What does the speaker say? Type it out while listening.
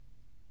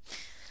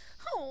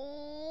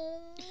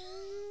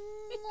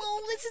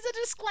this is a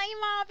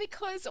disclaimer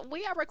because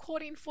we are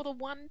recording for the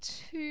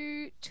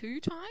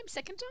second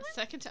time?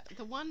 Second time.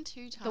 The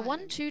 1-2 time. The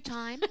 1-2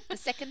 time, the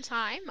second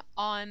time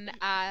on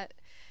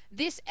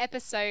this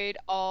episode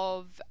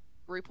of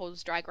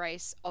RuPaul's Drag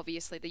Race,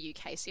 obviously the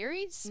UK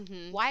series.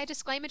 Mm-hmm. Why a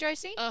disclaimer,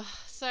 Josie?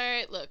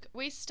 So, look,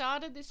 we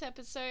started this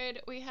episode,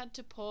 we had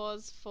to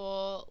pause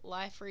for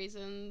life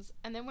reasons,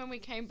 and then when we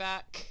came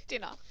back...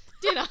 Dinner.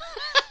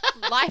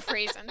 Life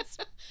reasons.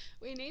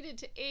 We needed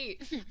to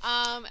eat.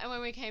 And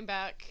when we came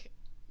back,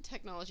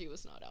 technology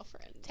was not our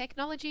friend.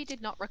 Technology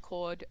did not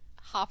record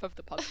half of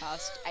the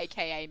podcast,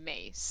 aka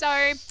me.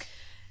 So,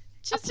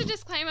 just a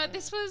disclaimer,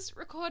 this was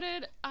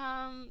recorded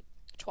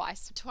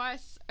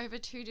twice over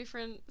 2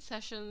 different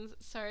sessions.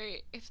 So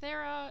if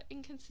there are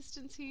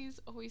inconsistencies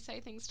or we say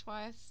things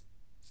twice,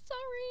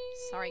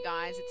 sorry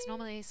guys, it's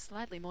normally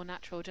slightly more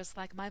natural, just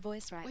like my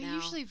voice right now. We're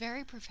usually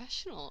very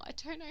professional. I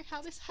don't know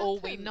how this happened. All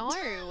we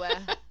know.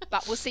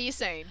 But we'll see you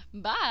soon.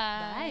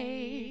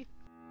 Bye.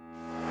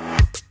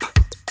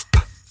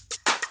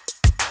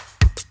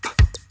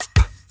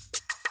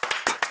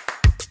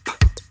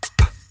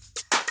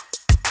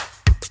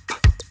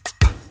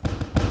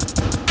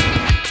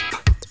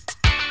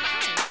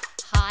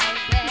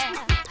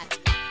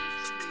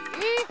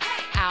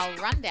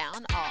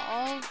 Rundown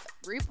of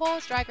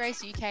RuPaul's Drag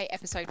Race UK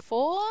episode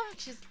 4,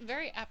 which is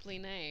very aptly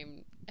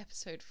named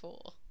episode 4.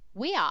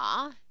 We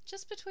are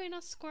just between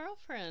us squirrel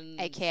friends,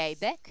 aka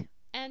Beck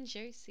and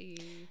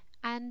Josie,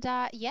 and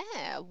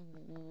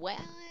we're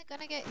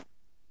gonna get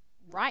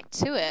right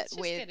to it. Let's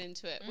just get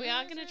into it. We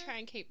are gonna try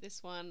and keep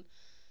this one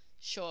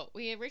short.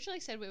 We originally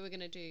said we were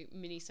gonna do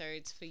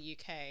minisodes for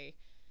UK.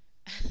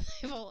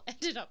 They've all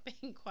ended up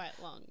being quite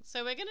long,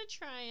 so we're gonna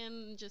try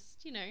and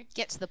just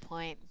get to the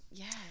point.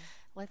 Yeah.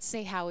 Let's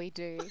see how we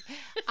do.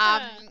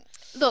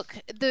 Look,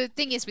 the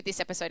thing is with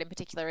this episode in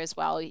particular as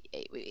well,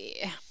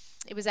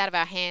 it was out of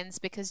our hands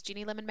because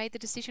Ginny Lemon made the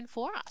decision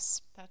for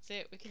us. That's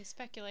it. We can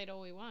speculate all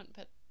we want,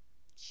 but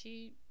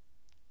she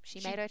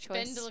made her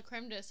choice. Ben de la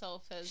Creme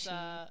herself, as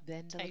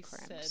Ben de la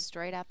Creme, said.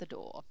 straight out the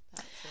door.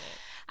 That's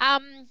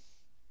it.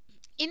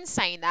 In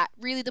saying that,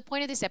 really the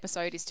point of this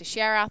episode is to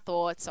share our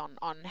thoughts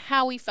on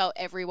how we felt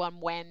everyone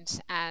went,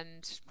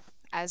 and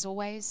as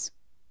always,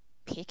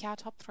 pick our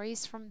top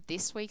 3s from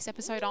this week's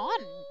episode on.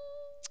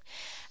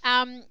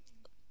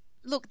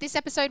 Look, this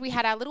episode we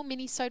had our little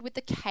mini-sode with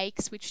the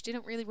cakes, which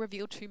didn't really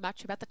reveal too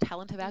much about the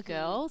talent of our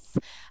girls.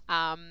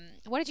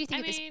 What did you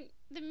think of this?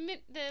 The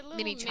little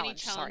mini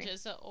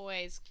challenges are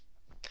always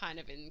kind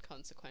of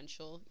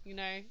inconsequential.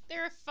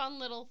 They're a fun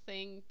little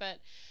thing, but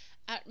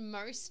at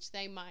most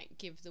they might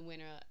give the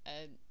winner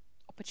a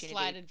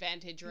slight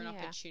advantage or an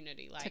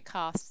opportunity, like to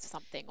cast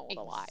something or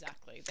the like.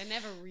 Exactly. They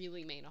never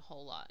really mean a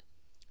whole lot.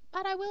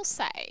 But I will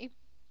say,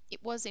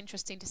 it was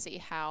interesting to see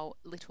how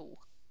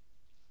little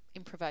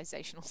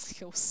improvisational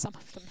skills some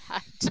of them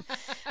had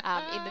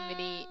in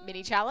the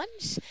mini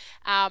challenge.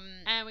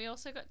 And we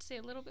also got to see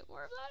a little bit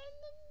more of that in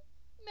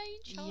the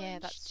main challenge. Yeah,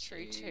 that's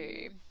true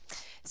too.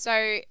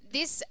 So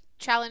this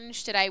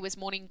challenge today was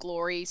Morning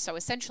Glory, so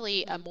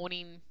essentially a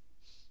morning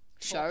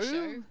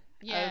show.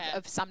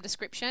 Of some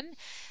description.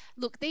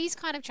 Look, these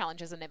kind of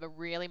challenges are never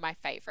really my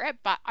favourite,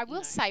 but I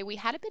will say we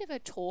had a bit of a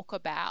talk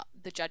about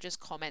the judges'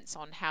 comments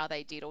on how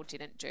they did or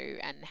didn't do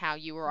and how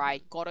you or I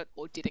got it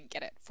or didn't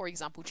get it. For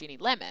example, Ginny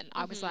Lemon,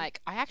 I was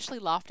like, I actually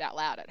laughed out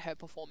loud at her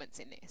performance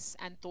in this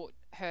and thought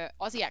her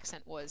Aussie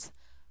accent was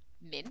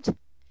mint,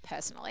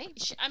 personally.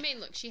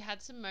 Look, she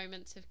had some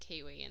moments of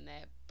Kiwi in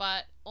there,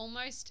 but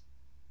almost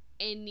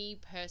any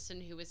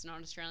person who is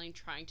not Australian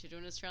trying to do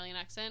an Australian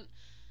accent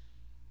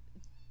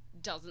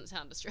doesn't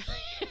sound Australian.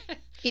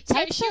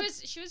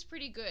 She was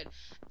pretty good,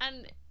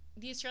 and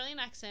the Australian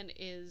accent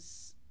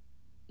is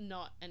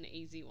not an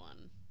easy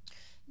one.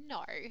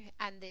 No,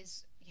 and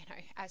there's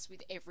as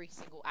with every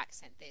single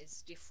accent,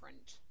 there's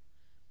different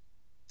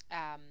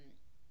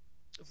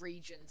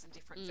regions and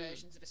different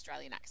versions of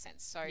Australian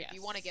accents. So if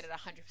you want to get it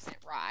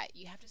 100% right,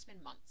 you have to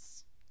spend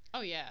months.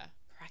 Oh yeah,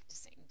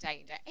 practicing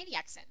day in day any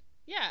accent.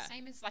 Yeah,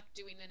 same as like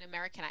doing an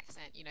American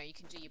accent. You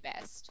can do your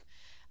best.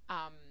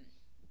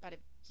 But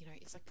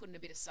it's like putting a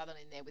bit of Southern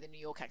in there with a New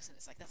York accent.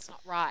 It's like, that's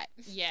not right.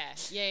 Yeah.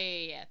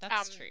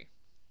 That's true.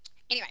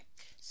 Anyway,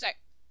 so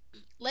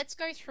let's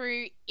go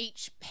through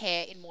each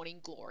pair in Morning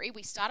Glory.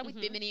 We started with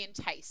Bimini and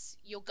Tace.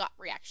 Your gut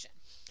reaction?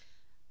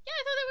 Yeah,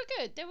 I thought they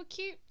were good. They were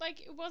cute. Like,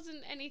 it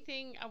wasn't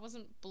anything, I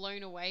wasn't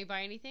blown away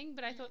by anything,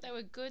 but I thought they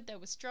were good. They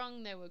were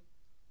strong.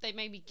 They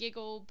made me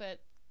giggle, but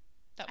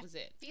that was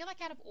it. I feel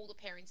like out of all the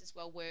pairings as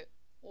well, we're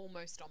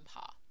almost on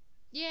par.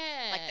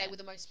 Yeah. Like, they were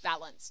the most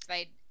balanced.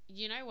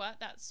 You know what?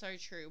 That's so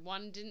true.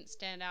 One didn't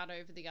stand out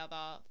over the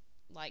other.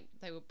 Like,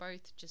 they were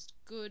both just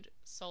good,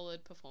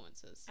 solid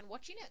performances. And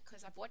watching it,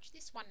 because I've watched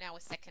this one now a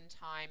second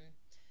time,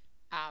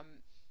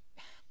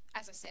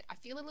 as I said, I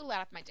feel a little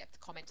out of my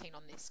depth commenting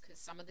on this because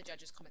some of the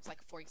judges' comments,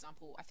 like, for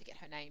example, I forget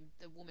her name,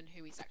 the woman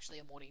who is actually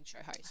a morning show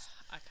host.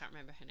 I can't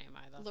remember her name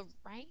either.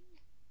 Lorraine?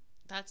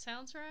 That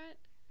sounds right.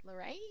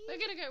 Lorraine? We're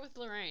going to go with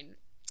Lorraine.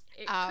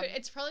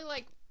 It's probably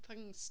like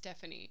fucking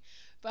Stephanie.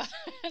 But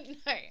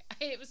no,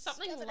 it was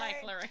something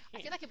like Lorraine.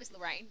 I feel like it was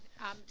Lorraine.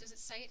 Does it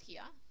say it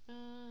here?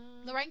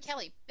 Lorraine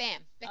Kelly.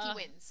 Bam. Becky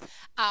wins.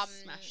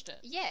 Smashed it.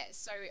 Yeah,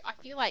 so I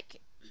feel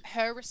like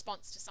her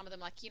response to some of them,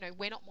 like,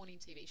 we're not morning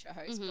TV show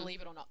hosts,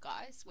 believe it or not,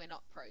 guys. We're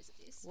not pros at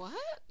this. What?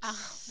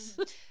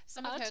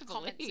 Some of her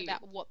comments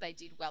about what they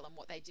did well and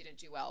what they didn't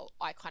do well,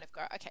 I kind of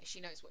go, okay, she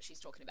knows what she's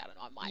talking about and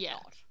I might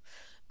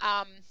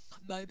not.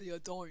 Maybe I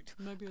don't.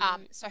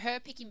 So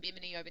her picking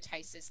Bimini over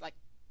Taste is like,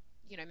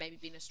 maybe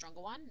being a stronger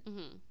one.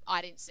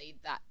 I didn't see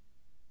that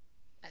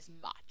as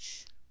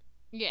much.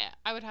 Yeah,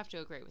 I would have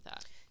to agree with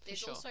that.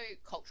 There's also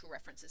cultural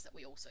references that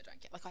we also don't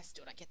get. Like, I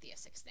still don't get the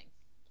Essex thing.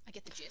 I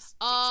get the gist.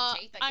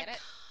 I get it.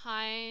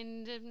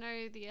 Kind of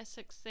know the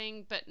Essex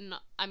thing, but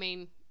not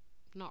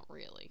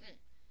really.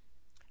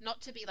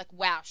 Not to be like,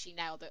 wow, she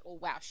nailed it, or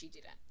wow, she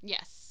didn't.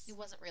 Yes. It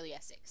wasn't really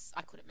Essex.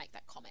 I couldn't make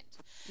that comment.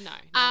 No,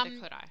 neither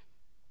could I.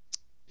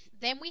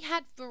 Then we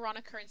had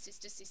Veronica and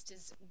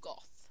Sisters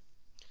Goth.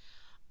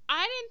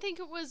 I didn't think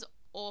it was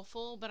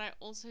awful, but I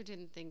also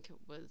didn't think it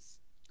was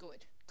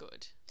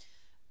good.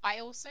 I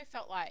also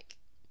felt like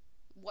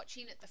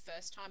watching it the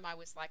first time, I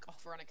was like, oh,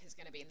 Veronica's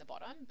going to be in the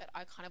bottom, but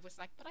I kind of was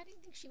like, but I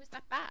didn't think she was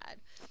that bad.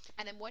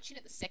 And then watching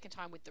it the second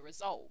time with the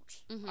result,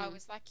 I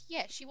was like,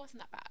 yeah, she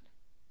wasn't that bad.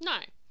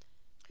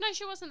 No,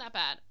 she wasn't that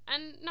bad.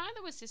 And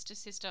neither was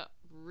Sister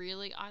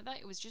really either.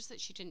 It was just that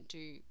she didn't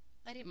do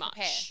They didn't much.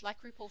 prepare. Like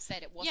RuPaul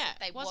said, it wasn't.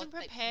 Yeah, wasn't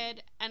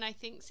prepared. And I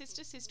think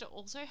Sister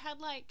also had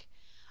like,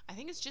 I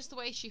think it's just the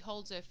way she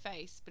holds her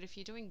face. But if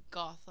you're doing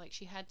goth, like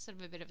she had sort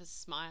of a bit of a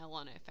smile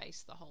on her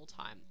face the whole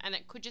time. And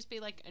it could just be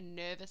like a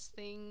nervous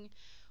thing.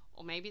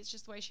 Or maybe it's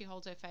just the way she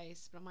holds her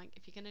face. But I'm like,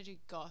 if you're going to do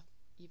goth,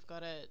 you've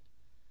got to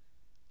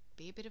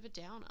be a bit of a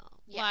downer.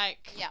 Yeah.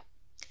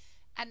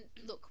 And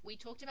look, we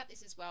talked about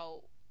this as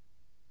well.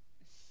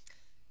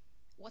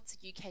 What's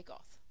UK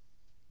goth?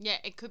 Yeah,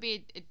 it could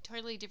be a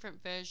totally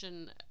different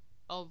version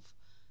of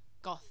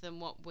goth than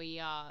what we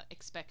are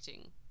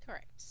expecting.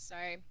 Correct. So,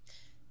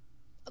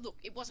 look,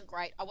 it wasn't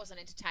great. I wasn't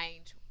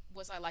entertained.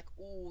 Was I like,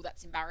 oh,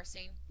 that's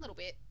embarrassing? A little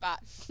bit, but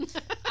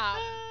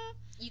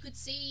you could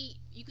see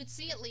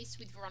at least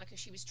with Veronica,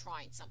 she was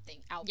trying something,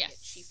 albeit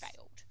she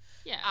failed.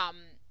 Yeah.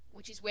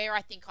 Which is where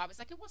I think I was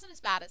like, it wasn't as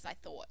bad as I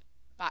thought,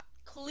 but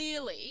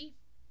clearly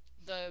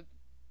the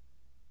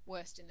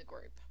worst in the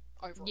group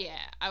overall. Yeah,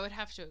 I would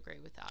have to agree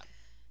with that.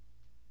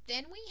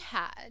 Then we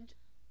had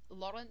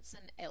Lawrence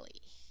and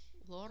Ellie.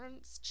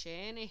 Lawrence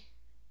Chaney.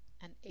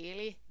 And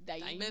Ellie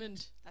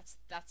Diamond.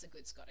 That's a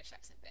good Scottish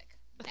accent, Beck.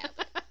 Nailed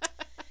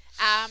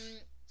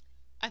it.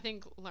 I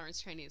think Lawrence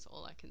Chaney is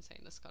all I can say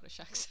in a Scottish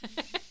accent.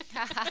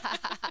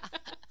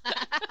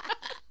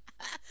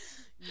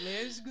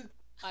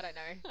 I don't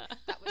know.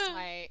 That was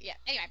my... Yeah,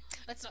 anyway,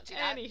 let's not do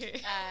that. Anywho,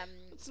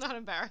 let's not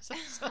embarrass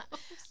ourselves.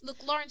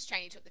 Look, Lawrence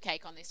Chaney took the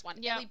cake on this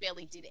one. Yep. Ellie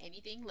barely did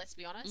anything, let's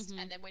be honest.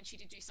 And then when she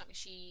did do something,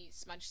 she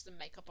smudged some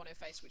makeup on her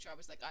face, which I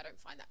was like, I don't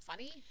find that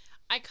funny.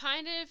 I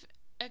kind of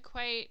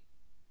equate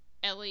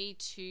Ellie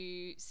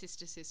to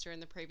Sister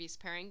in the previous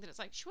pairing, that it's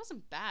like, she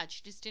wasn't bad,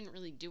 she just didn't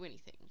really do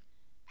anything.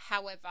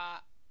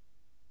 However,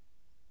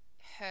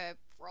 her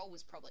role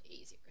was probably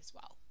easier as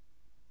well.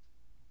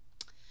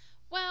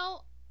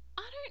 Well,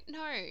 I don't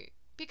know,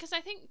 because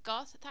I think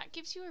goth, that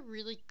gives you a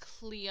really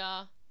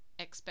clear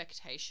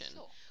expectation.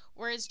 Sure.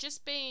 Whereas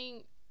just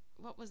being,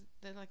 what was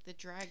the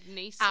drag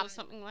niece or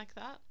something like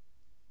that?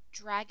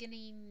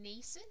 Dragony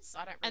nieces?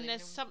 I don't really know. And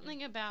there's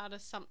something about a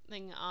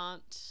something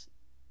aunt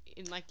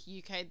in like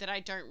UK that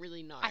I don't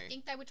really know. I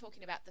think they were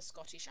talking about the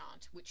Scottish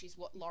aunt, which is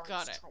what Lawrence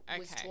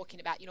was talking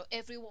about. You know,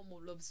 everyone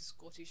loves a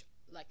Scottish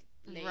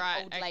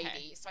old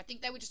lady. So I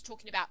think they were just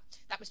talking about,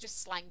 that was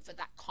just slang for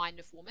that kind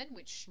of woman,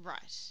 which...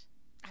 Right.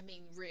 I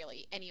mean,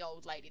 really, any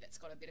old lady that's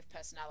got a bit of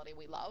personality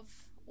we love,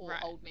 or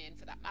old man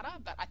for that matter.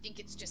 But I think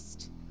it's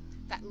just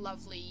that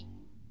lovely...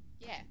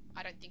 Yeah,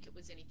 I don't think it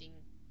was anything...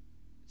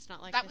 It's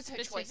not like that was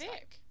specific.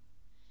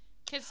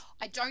 Her choice,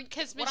 though.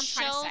 Because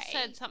Michelle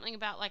said something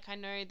about, like, I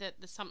know that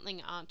the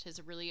something aunt is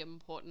a really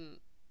important,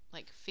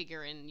 like,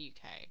 figure in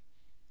UK.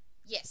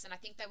 Yes, and I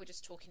think they were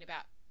just talking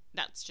about...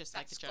 That's just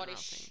like a general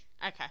thing.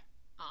 Okay.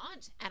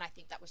 Aunt, and I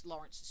think that was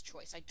Lawrence's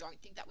choice. I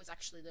don't think that was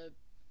actually the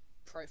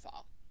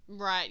profile.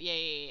 Right,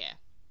 yeah.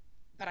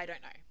 But I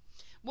don't know.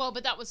 Well,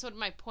 but that was sort of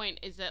my point,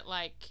 is that,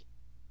 like,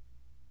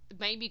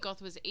 maybe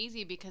goth was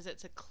easier because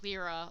it's a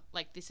clearer,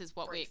 like, this is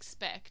what we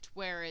expect,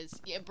 whereas,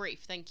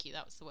 brief, thank you,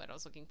 that was the word I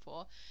was looking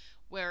for,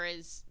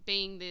 whereas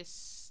being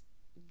this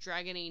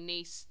dragony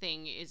niece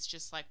thing is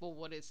just like, well,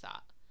 what is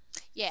that?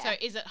 Yeah. So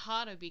is it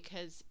harder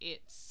because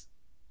it's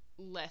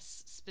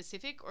less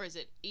specific, or is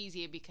it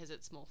easier because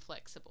it's more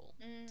flexible?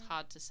 It's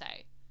hard to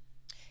say.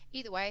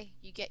 Either way,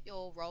 you get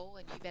your role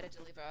and you better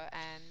deliver,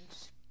 and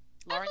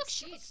Lawrence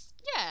did.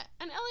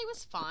 And Ellie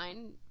was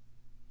fine.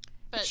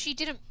 But she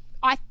didn't...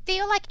 I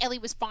feel like Ellie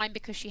was fine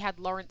because she had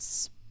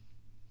Lawrence...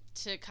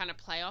 to kind of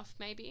play off,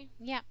 maybe?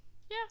 Yeah.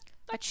 Yeah, that's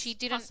but she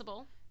didn't,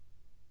 possible.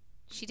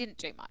 She didn't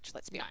do much,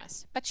 let's be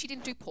honest. But she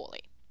didn't do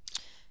poorly.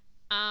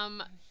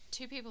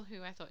 two people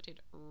who I thought did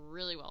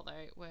really well,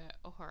 though, were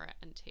Ohura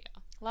and Tia.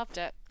 Loved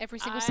it. Every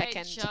single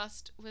second. I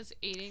just was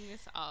eating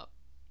this up.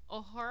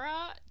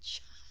 Ohura,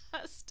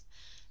 just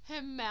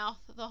her mouth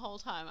the whole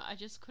time. I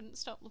just couldn't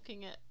stop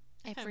looking at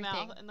her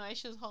mouth and the way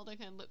she was holding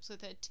her lips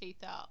with her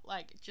teeth out.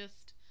 Like,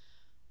 just,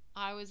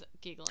 I was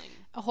giggling.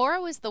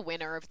 Ohura was the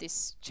winner of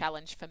this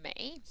challenge for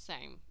me.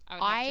 Same. I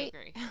would have to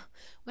agree.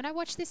 When I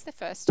watched this the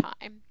first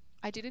time,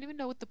 I didn't even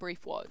know what the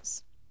brief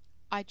was.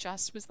 I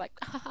just was like,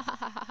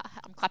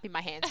 I'm clapping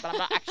my hands, but I'm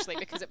not actually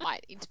because it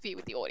might interfere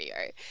with the audio.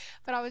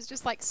 But I was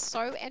just like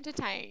so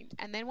entertained.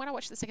 And then when I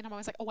watched the second time, I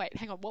was like, oh, wait,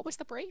 hang on. What was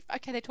the brief?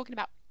 Okay, they're talking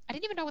about, I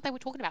didn't even know what they were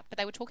talking about, but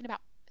they were talking about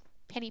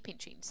penny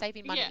pinching,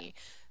 saving money,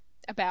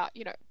 about,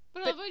 you know.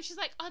 But she's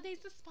like, oh, these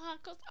are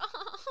sparkles.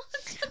 Oh,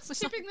 it's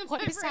tipping them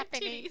over her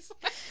titties.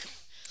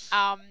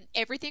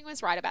 Everything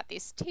was right about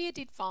this. Tia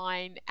did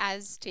fine,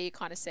 as Tia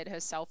kind of said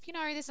herself. You know,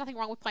 there's nothing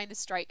wrong with playing the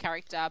straight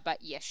character, but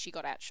yes, she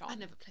got outshone. I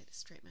never play the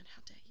straight man.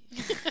 How dare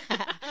you?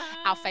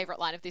 Our favourite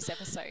line of this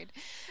episode.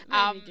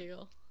 Made me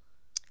giggle.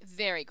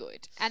 Very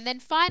good. And then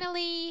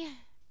finally,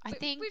 I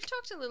think we've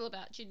talked a little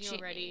about Ginny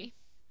already.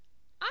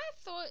 I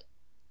thought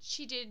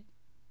she did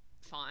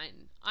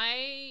fine.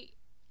 I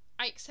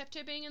accept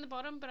her being in the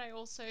bottom, but I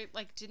also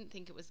didn't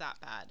think it was that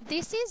bad.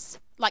 This is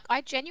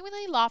I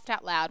genuinely laughed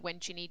out loud when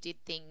Ginny did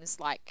things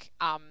like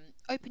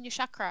open your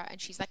chakra, and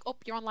she's like, oh,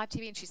 you're on live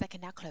TV, and she's like,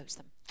 and now close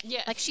them.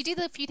 Yeah. She did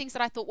a few things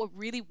that I thought were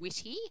really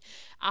witty.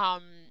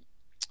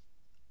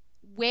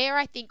 Where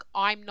I think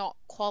I'm not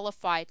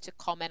qualified to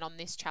comment on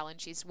this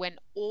challenge is when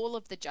all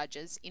of the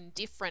judges in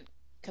different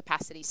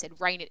capacities said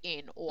rein it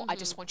in, or I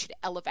just want you to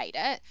elevate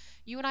it.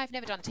 You and I have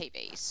never done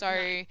TV, so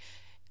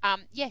no.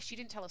 Yes, she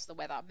didn't tell us the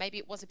weather. Maybe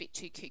it was a bit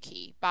too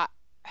kooky, but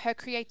her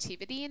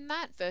creativity in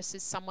that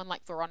versus someone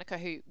like Veronica,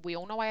 who we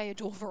all know I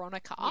adore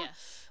Veronica.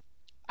 Yes.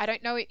 I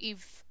don't know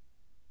if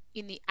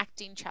in the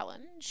acting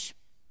challenge.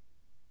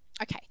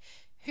 Okay,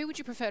 who would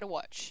you prefer to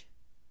watch?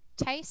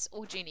 Tace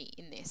or Ginny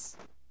in this?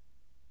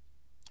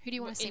 Who do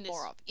you want to see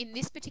more of? In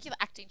this particular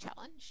acting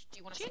challenge, do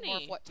you want to see more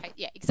of what Tace?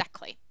 Yeah,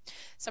 exactly.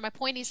 So my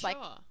point is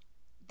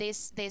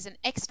there's an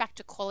X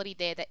Factor quality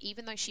there that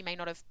even though she may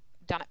not have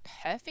done it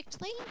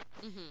perfectly,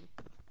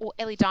 or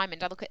Ellie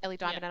Diamond, I look at Ellie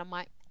Diamond and I'm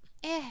like,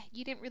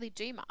 you didn't really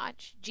do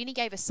much. Ginny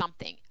gave us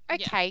something.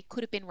 Okay,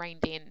 could have been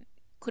reined in,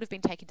 could have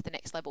been taken to the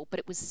next level, but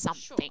it was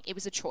something. It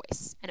was a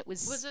choice, and it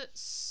was. Was it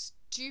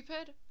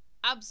stupid?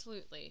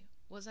 Absolutely.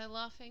 Was I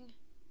laughing?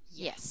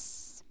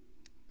 Yes.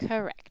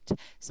 Correct.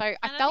 So I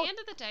felt. At the end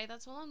of the day,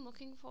 that's all I'm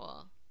looking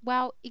for.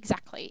 Well,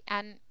 exactly.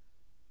 And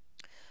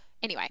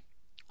anyway,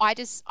 I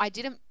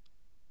didn't.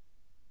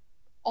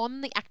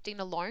 On the acting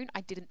alone, I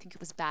didn't think it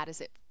was bad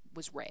as it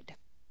was read.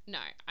 No,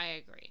 I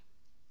agree.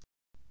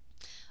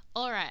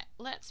 All right,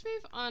 let's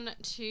move on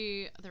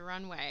to the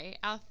runway.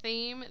 Our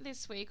theme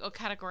this week, or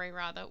category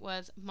rather,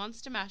 was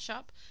Monster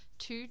Mashup,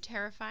 2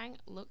 terrifying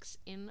looks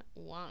in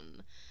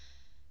one.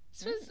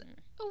 This was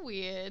a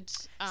weird...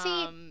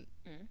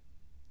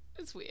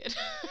 It's weird.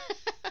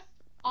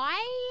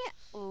 I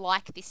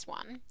like this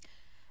one,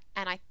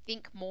 and I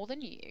think more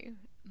than you,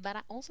 but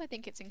I also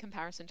think it's in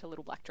comparison to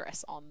Little Black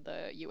Dress on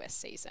the US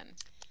season,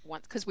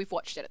 once because we've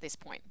watched it at this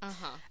point.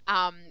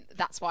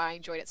 That's why I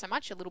enjoyed it so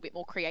much. A little bit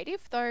more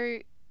creative, though.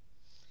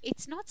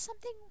 It's not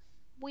something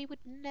we would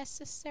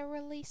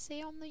necessarily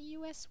see on the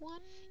US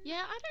one.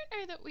 Yeah, I don't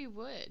know that we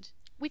would.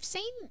 We've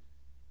seen.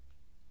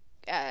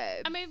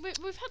 I mean,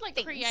 we've had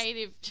things.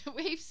 Creative.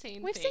 We've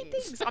seen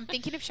things. I'm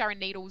thinking of Sharon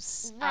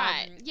Needles'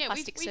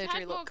 plastic surgery we've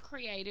had look. More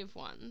creative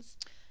ones.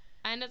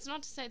 And it's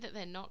not to say that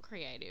they're not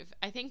creative.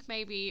 I think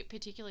maybe,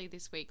 particularly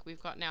this week,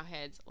 we've got in our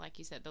heads, like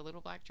you said, the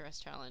Little Black Dress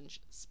Challenge,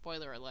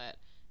 spoiler alert,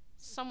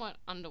 somewhat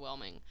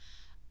underwhelming.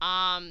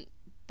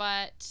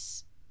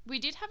 But we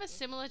did have a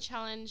similar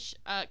challenge,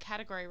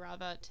 category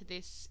rather, to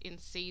this in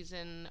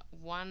season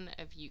 1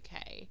 of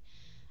UK.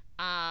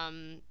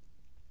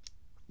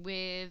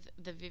 With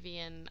the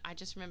Vivienne, I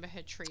just remember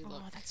her tree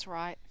look. Oh, that's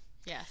right.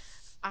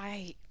 Yes.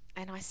 I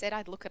said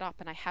I'd look it up,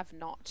 and I have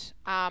not.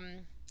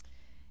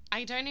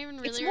 I don't even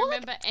really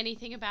remember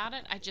anything about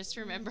it. I just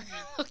remember it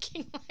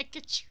looking like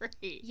a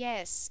tree.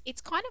 Yes.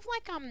 It's kind of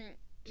like,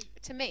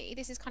 to me,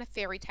 this is kind of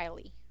fairy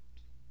tale-y.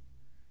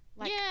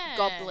 Like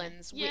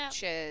goblins,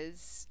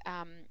 witches.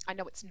 I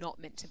know it's not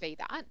meant to be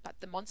that, but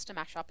the monster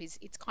mashup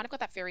it's kind of got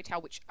that fairy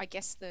tale, which I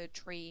guess the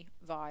tree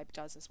vibe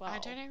does as well. I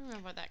don't even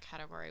remember what that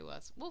category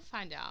was. We'll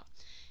find out.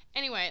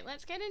 Anyway,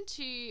 let's get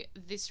into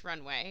this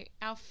runway.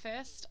 Our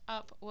first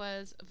up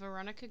was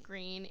Veronica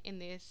Green in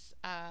this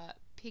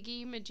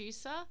Piggy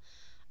Medusa.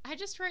 I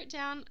just wrote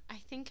down, I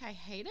think I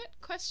hate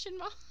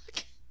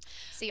it, ?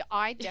 See,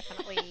 I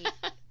definitely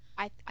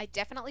I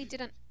definitely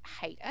didn't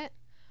hate it,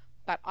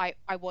 but I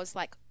was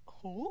like,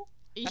 huh?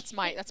 That's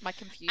my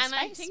confused and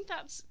face. I think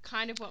that's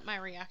kind of what my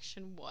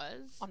reaction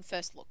was. On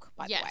first look,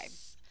 by the way.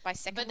 By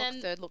second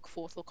look, third look,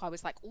 fourth look, I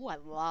was like, oh, I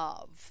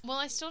love. Well,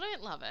 I still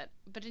don't love it,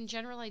 but in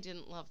general, I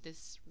didn't love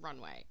this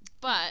runway.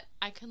 But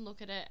I can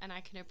look at it and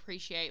I can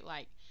appreciate,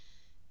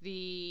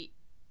 the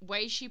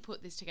way she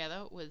put this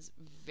together was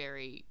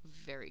very,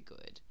 very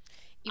good.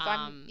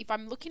 If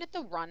I'm looking at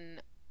the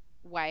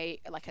runway,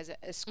 like as a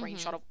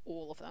screenshot of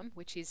all of them,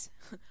 which is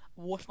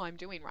what I'm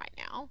doing right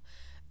now,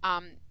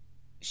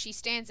 she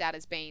stands out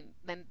as being.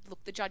 Then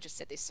look, the judges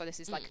said this, so this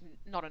is like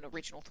not an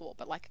original thought,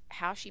 but like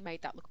how she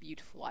made that look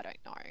beautiful, I don't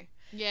know.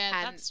 Yeah,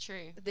 And that's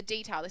true. the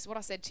detail. This is what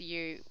I said to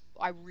you.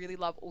 I really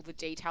love all the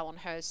detail on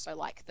hers. So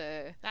like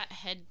that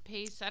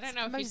headpiece. I don't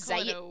know if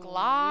mosaic you call it a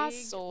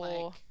glass wig,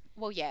 or like...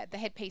 well, yeah, the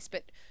headpiece,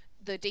 but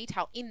the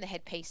detail in the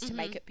headpiece to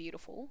make it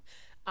beautiful.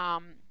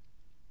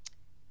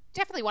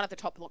 Definitely one of the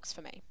top looks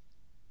for me.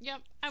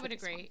 Yep, I would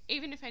agree.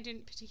 Even if I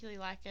didn't particularly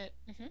like it,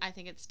 I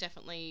think it's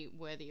definitely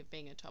worthy of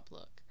being a top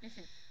look.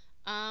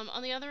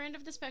 On the other end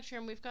of the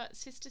spectrum, we've got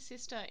Sister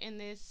Sister in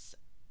this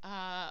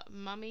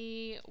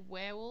mummy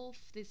werewolf,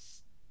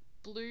 this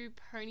blue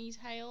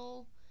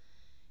ponytail.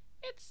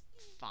 It's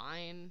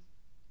fine.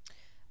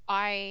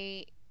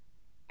 I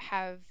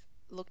have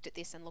looked at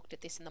this, and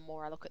the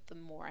more I look at it, the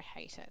more I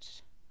hate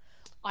it.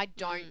 I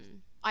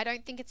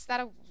don't think it's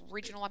that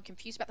original. I'm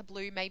confused about the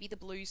blue. Maybe the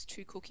blue's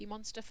too Cookie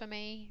Monster for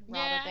me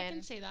rather than I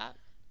can see that.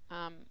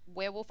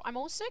 Werewolf. I'm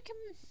also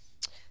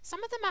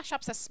some of the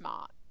mashups are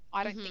smart.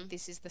 I don't think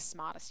this is the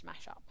smartest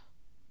mashup.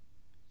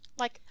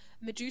 Like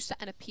Medusa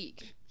and a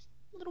pig,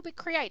 a little bit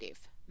creative.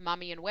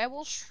 Mummy and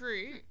werewolf.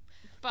 True,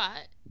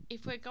 but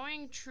if we're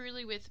going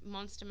truly with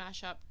monster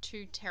mashup,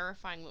 two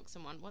terrifying looks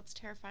in one, what's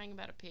terrifying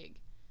about a pig?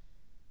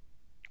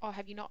 Oh,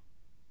 have you not?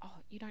 Oh,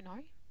 you don't know?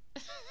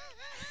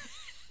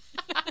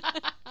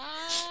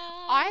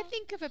 I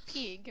think of a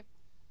pig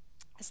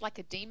as like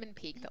a demon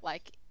pig that,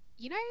 like,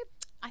 you know,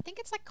 I think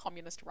it's like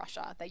communist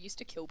Russia. They used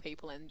to kill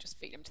people and just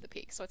feed them to the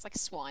pigs. So it's like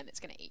swine that's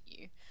going to eat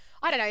you.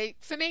 I don't know.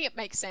 For me, it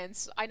makes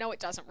sense. I know it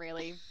doesn't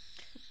really.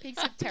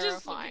 Pigs are terrifying.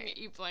 Just looking at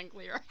you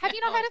blankly right Have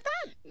you not heard of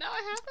that? No,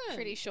 I haven't.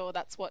 Pretty sure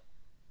that's what,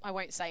 I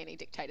won't say any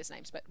dictators'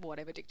 names, but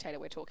whatever dictator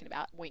we're talking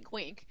about, wink,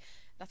 wink,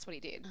 that's what he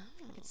did. I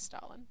think it's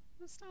Stalin.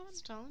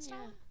 Stalin, yeah.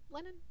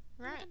 Lenin.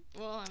 Right.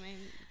 Well, I mean,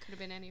 could have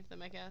been any of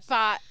them, I guess.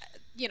 But,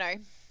 you know,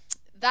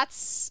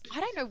 that's, I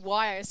don't know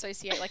why I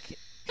associate, like,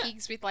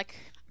 pigs with, like,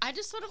 I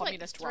just sort of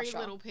like Three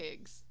Little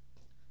Pigs.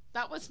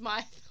 That was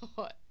my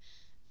thought.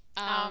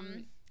 Yeah,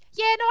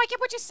 no, I get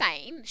what you're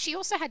saying. She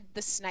also had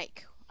the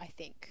snake, I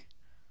think.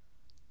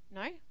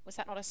 No? Was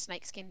that not a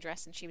snakeskin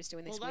dress and she was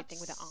doing this weird thing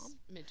with her arm?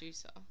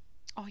 Medusa.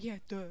 Oh, yeah,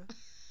 duh.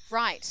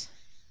 Right.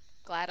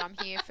 Glad I'm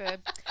here for...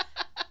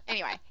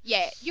 Anyway,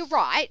 yeah, you're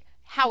right.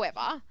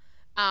 However,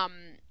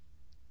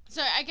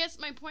 so I guess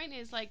my point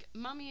is, like,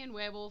 Mummy and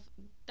Werewolf,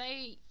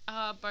 they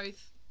are both...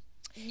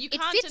 You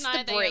can't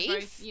deny they are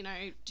both, you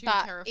know, two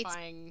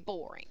terrifying... It's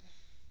boring.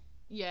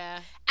 Yeah.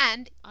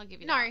 And I'll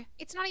give you that. No,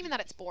 it's not even that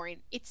it's boring.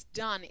 It's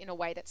done in a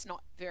way that's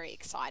not very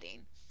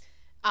exciting.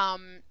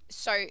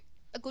 So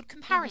a good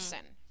comparison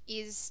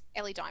is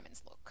Ellie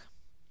Diamond's look,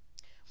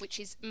 which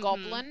is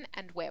goblin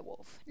and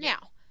werewolf. Yeah.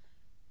 Now,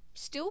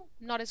 still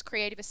not as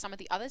creative as some of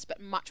the others, but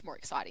much more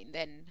exciting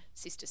than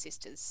Sister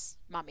Sister's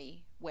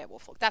mummy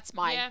werewolf look. That's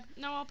my... Yeah,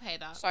 no, I'll pay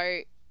that. So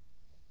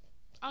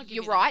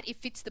you're right, it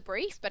fits the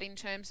brief, but in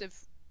terms of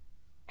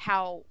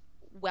how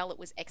well it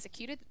was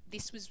executed,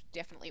 this was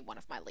definitely one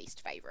of my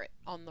least favourite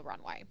on the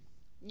runway.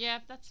 Yeah,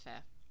 that's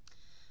fair.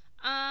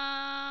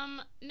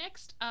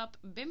 Next up,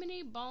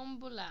 Bimini Bon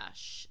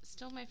Boulash.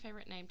 Still my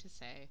favourite name to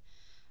say.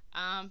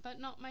 But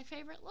not my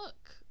favourite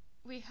look.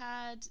 We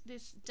had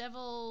this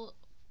devil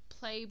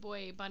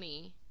Playboy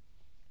bunny.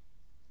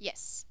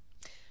 Yes.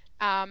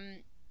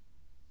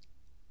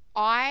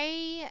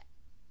 I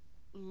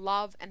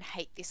love and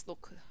hate this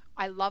look.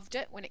 I loved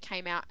it when it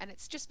came out, and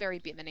it's just very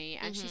Bimini,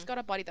 and she's got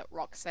a body that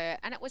rocks her,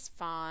 and it was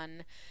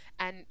fun,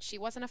 and she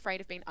wasn't afraid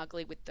of being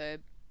ugly with the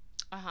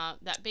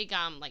that big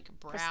like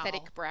brow,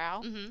 prosthetic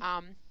brow.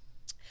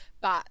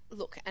 But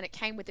look, and it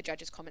came with the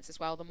judges' comments as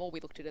well. The more we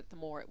looked at it, the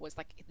more it was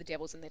like the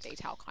devil's in the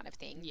detail kind of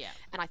thing. Yeah.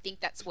 And I think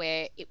that's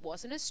where it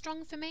wasn't as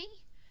strong for me.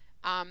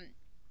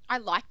 I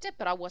liked it,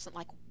 but I wasn't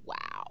like,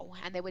 wow.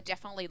 And there were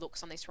definitely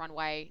looks on this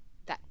runway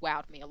that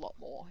wowed me a lot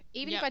more.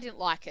 Even if I didn't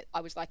like it,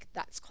 I was like,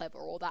 that's clever,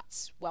 or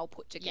that's well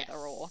put together,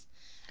 or...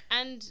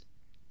 And,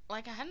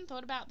 like, I hadn't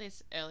thought about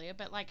this earlier,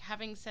 but, like,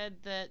 having said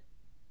that,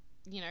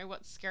 you know,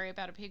 what's scary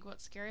about a pig,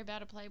 what's scary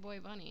about a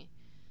Playboy bunny?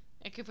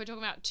 Like, if we're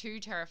talking about two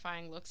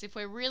terrifying looks, if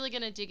we're really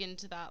going to dig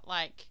into that,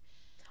 like...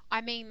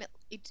 I mean,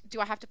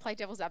 do I have to play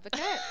devil's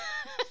advocate?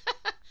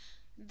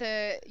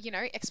 The, you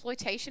know,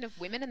 exploitation of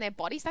women and their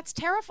bodies, that's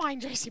terrifying,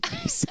 Josie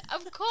Bruce.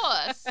 Of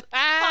course.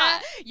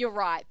 But you're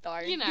right, though.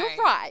 You know. You're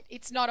right.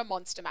 It's not a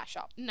monster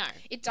mashup. No.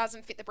 It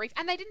doesn't fit the brief.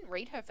 And they didn't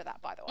read her for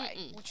that, by the way.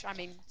 Which, I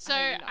mean... So, I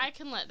know you know. I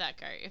can let that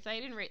go. If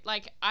they didn't read...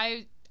 Like,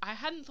 I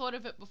hadn't thought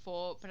of it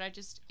before, but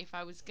if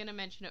I was going to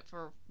mention it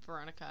for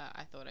Veronica,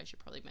 I thought I should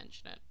probably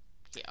mention it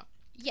here.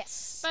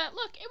 Yes. But,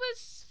 look, it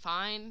was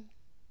fine.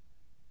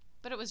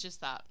 But it was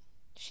just that.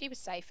 She was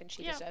safe, and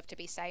she deserved to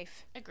be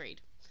safe.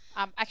 Agreed.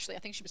 Actually, I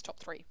think she was top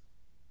 3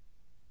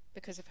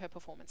 because of her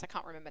performance. I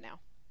can't remember now.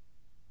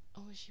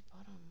 Oh, was she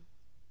bottom?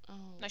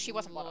 Oh, no, she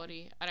wasn't bottom.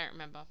 I don't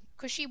remember.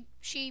 Because she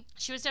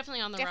was definitely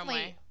on the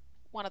runway.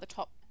 One of the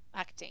top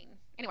acting.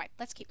 Anyway,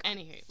 let's keep going.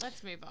 Anywho,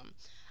 let's move on.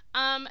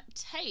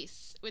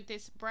 Taste with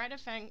this Bride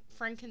of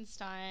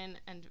Frankenstein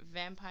and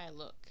vampire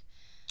look.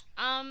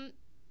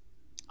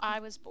 I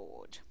was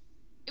bored.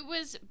 It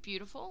was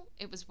beautiful.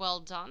 It was well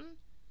done.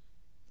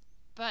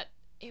 But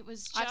it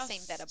was just... I've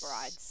seen better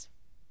brides.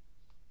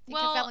 Think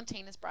Well, of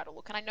Valentina's bridal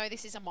look, and I know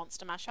this is a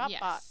monster mashup,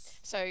 yes.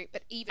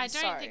 but even I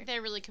don't think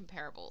they're really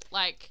comparable.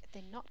 Like,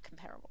 they're not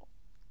comparable.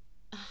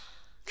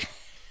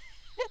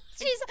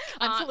 I'm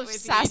I'm full of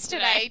sass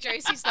today.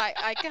 Josie's like,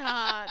 I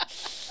can't.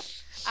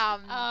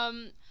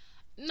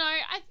 No,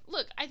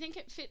 I think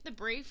it fit the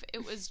brief.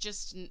 It was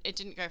just, it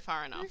didn't go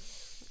far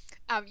enough.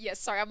 Yes,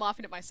 sorry, I'm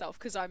laughing at myself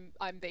because I'm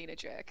being a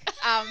jerk.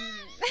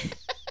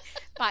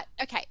 But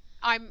okay,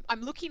 I'm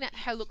looking at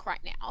her look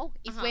right now.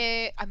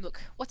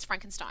 What's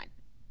Frankenstein?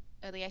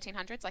 Early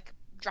 1800s, like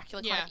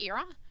Dracula kind of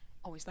era.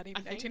 Oh, is that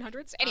even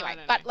 1800s? Anyway,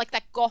 but like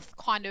that goth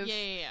kind of.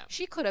 Yeah.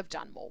 She could have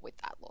done more with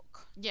that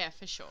look. Yeah,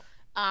 for sure.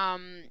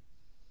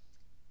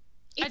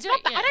 It's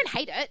not that I don't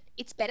hate it.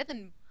 It's better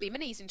than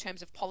Bimini's in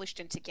terms of polished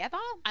and together.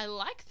 I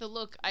like the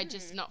look. I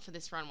just not for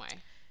this runway.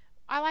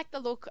 I like the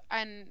look,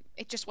 and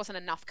it just wasn't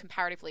enough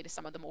comparatively to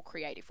some of the more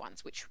creative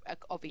ones, which are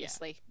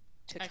obviously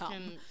to come. I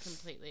can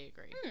completely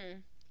agree.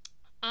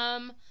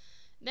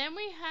 Then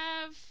we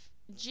have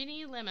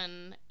Ginny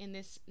Lemon in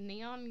this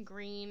neon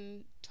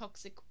green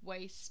toxic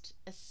waste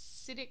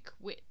acidic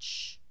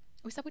witch.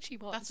 Was that what she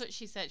was? That's what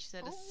she said. She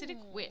said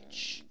acidic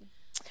witch.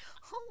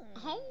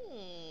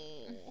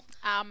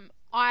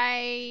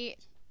 I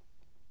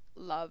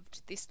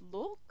loved this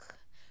look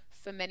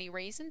for many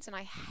reasons, and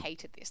I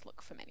hated this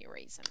look for many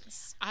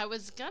reasons. I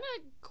was gonna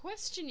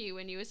question you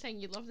when you were saying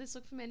you love this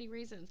look for many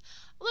reasons.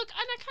 Look, and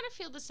I kind of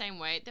feel the same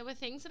way. There were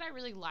things that I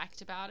really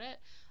liked about it.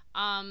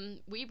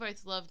 We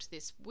both loved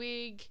this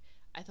wig.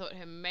 I thought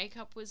her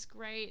makeup was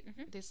great.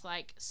 This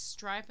like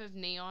stripe of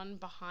neon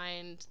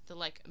behind the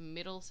like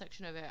middle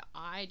section of her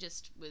eye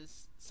just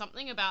was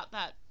something about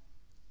that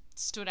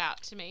stood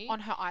out to me. On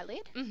her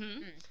eyelid?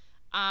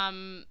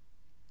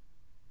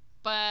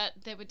 But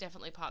there were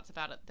definitely parts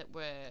about it that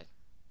were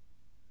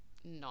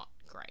not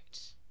great.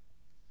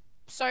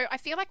 So I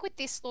feel like with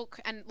this look,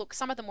 and look,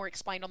 some of them were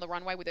explained on the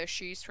runway with her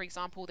shoes, for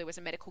example, there was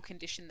a medical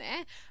condition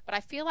there. But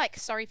I feel like,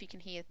 sorry if you can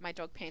hear my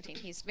dog panting,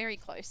 he's very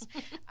close.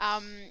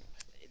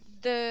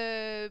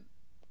 The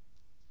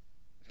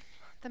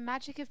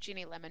magic of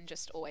Ginny Lemon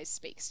just always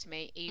speaks to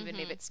me, even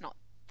if it's not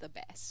the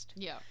best.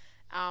 Yeah.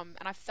 And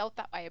I've felt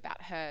that way about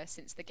her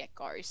since the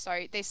get-go.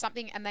 So there's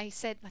something, and they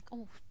said like,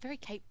 oh, very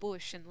Kate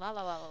Bush and la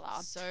la la la la.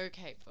 So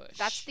Kate Bush.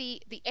 That's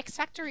the X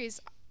factor is,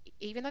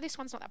 even though this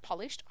one's not that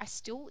polished, I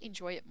still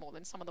enjoy it more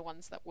than some of the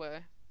ones that were.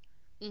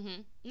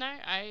 No,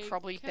 I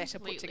probably better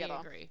put together.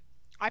 Agree.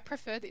 I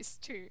prefer this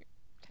to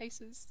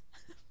Cases.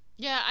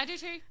 Yeah, I do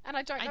too. And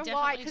I don't know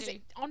why, because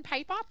on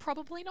paper,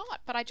 probably not.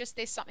 But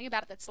there's something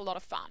about it that's a lot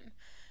of fun.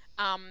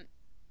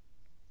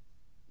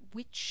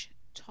 Which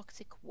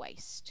toxic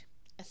waste?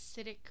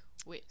 Acidic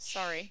witch.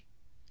 Sorry.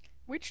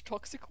 Which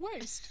toxic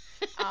waste?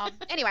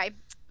 Anyway,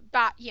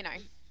 but,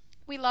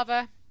 we love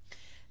her.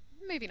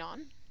 Moving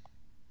on.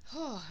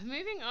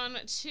 Moving on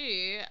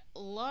to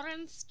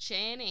Lawrence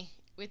Chaney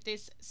with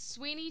this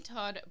Sweeney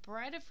Todd,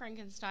 Bride of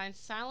Frankenstein,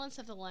 Silence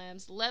of the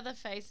Lambs,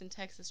 Leatherface, and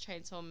Texas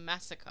Chainsaw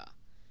Massacre.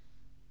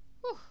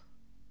 Whew.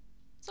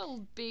 It's a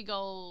big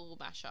old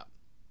mashup.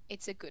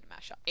 It's a good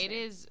mashup. It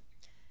is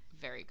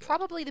very good.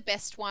 Probably the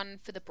best one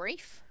for the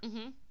brief.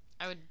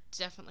 I would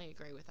definitely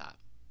agree with that.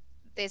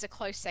 There's a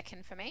close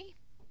second for me,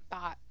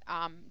 but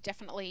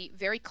definitely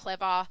very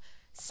clever,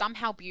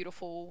 somehow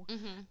beautiful,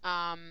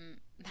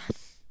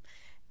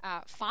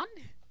 fun.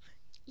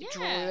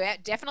 Yeah.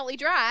 Definitely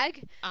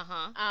drag.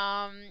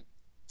 And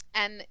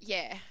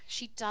yeah,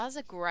 she does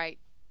a great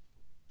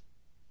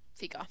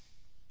figure.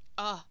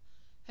 Oh,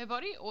 her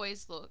body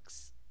always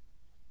looks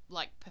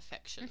like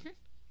perfection.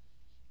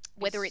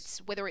 Whether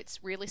it's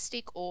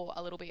realistic or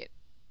a little bit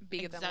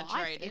bigger than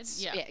life.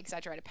 It's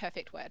exaggerated.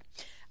 Perfect word.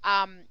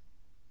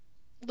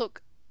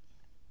 Look,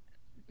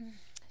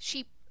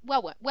 she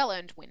well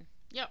earned win.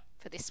 Yep.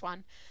 For this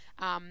one.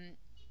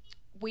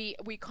 We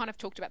kind of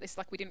talked about this,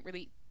 like we didn't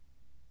really.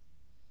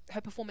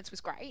 Her performance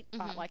was great,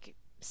 but like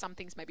some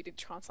things maybe didn't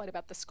translate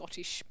about the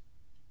Scottish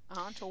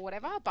aunt or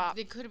whatever. But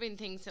there could have been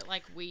things that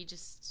like we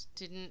just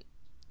didn't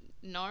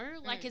know,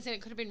 like as in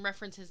it could have been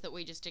references that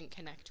we just didn't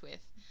connect with.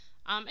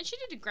 And she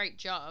did a great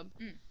job.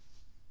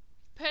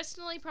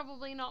 Personally,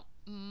 probably not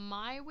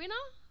my winner.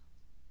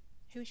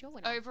 Who was your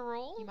winner?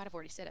 Overall. You might have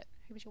already said it.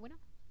 Who was your winner?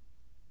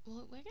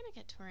 Well, we're going to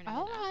get to her in a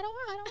minute.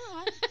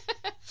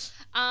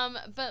 All right.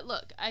 But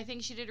look, I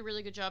think she did a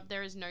really good job.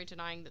 There is no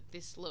denying that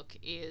this look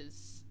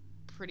is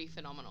pretty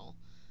phenomenal.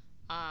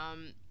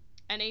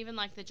 And even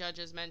like the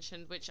judges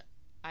mentioned, which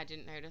I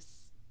didn't notice,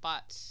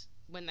 but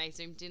when they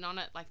zoomed in on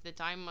it, like the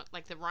diamond,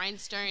 like the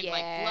rhinestone,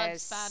 like blood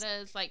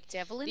spatters, like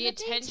devil in the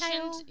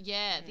attention.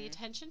 The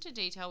attention to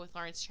detail with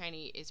Lawrence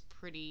Chaney is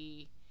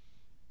pretty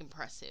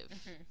impressive.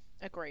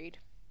 Agreed.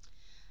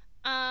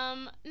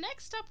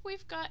 Next up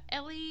we've got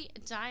Ellie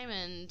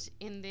Diamond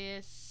in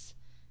this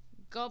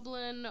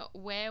goblin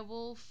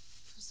werewolf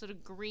sort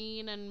of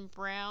green and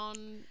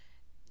brown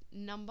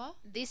number.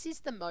 This is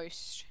the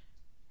most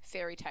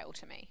fairy tale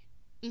to me.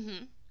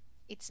 Mm-hmm.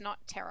 It's not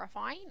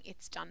terrifying.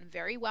 It's done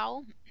very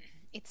well.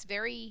 It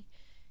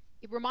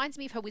reminds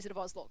me of her Wizard of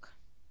Oz look.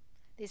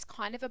 There's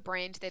kind of a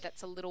brand there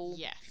that's a little...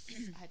 Yes.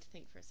 I had to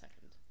think for a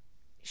second.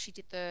 She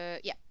did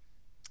yeah.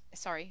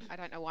 Sorry, I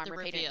don't know why I'm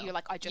repeating reveal. it. You're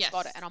like, I just Yes.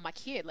 got it. And I'm like,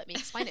 here, let me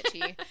explain it to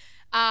you.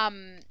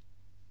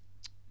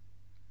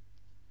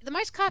 The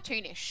most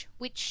cartoonish,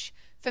 which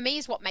for me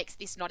is what makes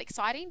this not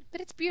exciting, but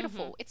it's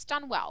beautiful. Mhm. It's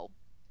done well.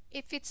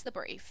 It fits the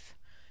brief.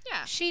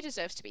 Yeah. She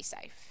deserves to be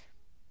safe.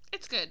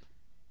 It's good.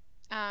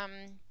 Um,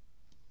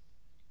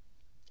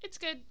 It's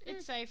good.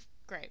 It's safe.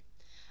 Great.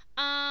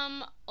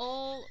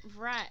 All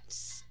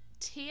right.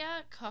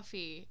 Tia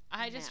Coffee.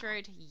 I just Now.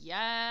 wrote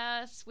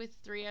yes with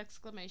 3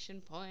 exclamation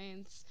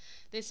points.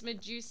 This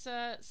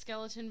Medusa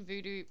skeleton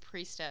voodoo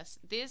priestess.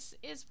 This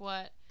is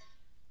what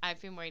I've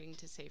been waiting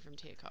to see from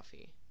Tia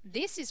Coffee.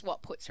 This is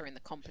what puts her in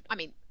the I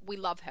mean, we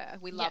love her.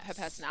 We love her Yes.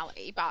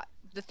 personality, but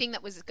the thing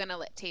that was going to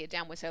let Tia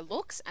down was her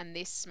looks, and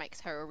this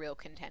makes her a real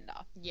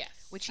contender, Yes.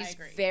 which I is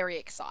agree. very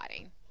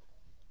exciting.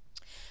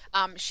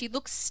 She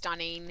looks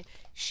stunning.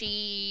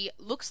 She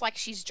looks like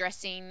she's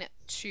dressing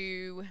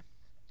to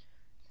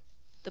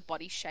the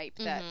body shape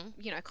that,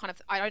 kind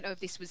of, I don't know if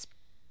this was,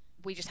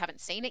 we just haven't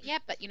seen it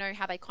yet, but you know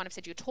how they kind of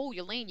said you're tall,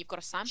 you're lean, you've got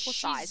a sample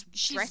size,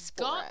 dress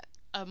for got it.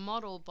 a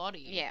model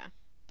body. Yeah.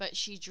 But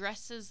she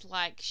dresses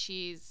like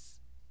she's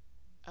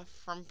a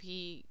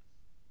frumpy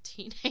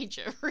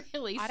teenager,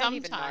 really, I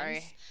don't sometimes.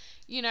 even know.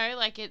 You know,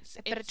 like it's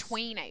But a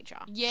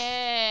tweenager.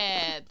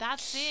 Yeah,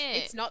 that's it.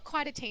 It's not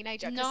quite a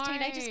teenager, because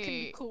teenagers can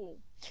be cool.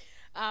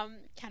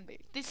 Can be.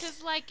 This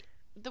is like,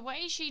 the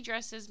way she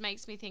dresses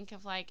makes me think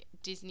of like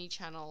Disney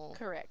Channel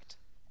Correct.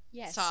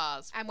 Yes.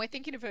 stars. And we're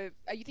thinking of are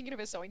you thinking of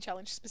a sewing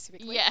challenge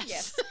specifically?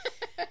 Yes.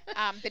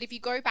 But if you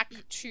go back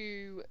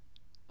to,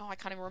 I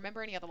can't even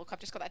remember any other look. I've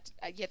just got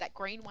that, that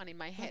green one in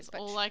my head. That's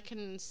but all I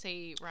can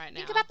see right now.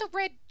 think about the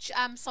red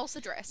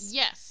salsa dress.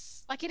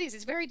 Yes. Like it is.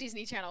 It's very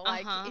Disney Channel.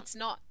 Like it's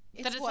not.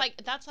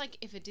 That's like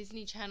if a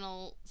Disney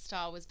Channel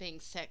star was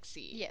being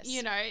sexy. Yes.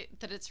 You know,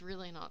 that it's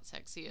really not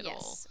sexy at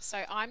all. So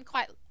I'm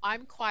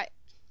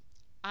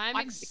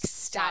ecstatic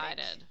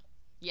excited.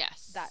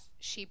 Yes. that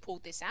she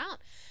pulled this out.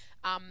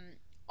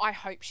 I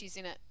hope she's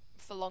in it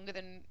for longer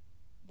than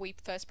we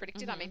first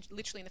predicted. I mean,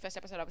 literally in the first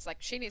episode, I was like,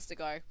 she needs to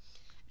go.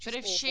 But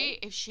if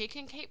she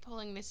can keep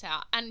pulling this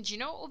out, and do you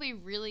know what will be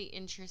really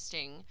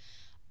interesting?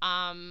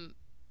 I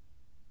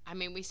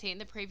mean, we see in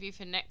the preview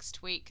for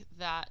next week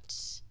that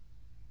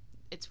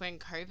it's when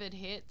COVID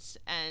hits,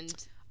 and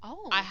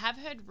I have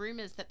heard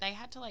rumors that they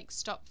had to like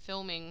stop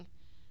filming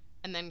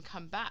and then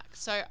come back.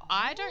 So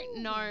I don't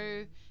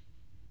know.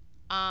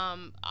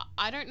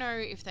 I don't know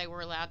if they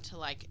were allowed to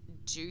like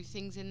do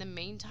things in the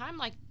meantime.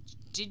 Like,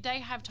 did they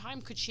have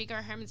time? Could she go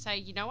home and say,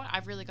 you know what,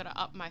 I've really got to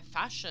up my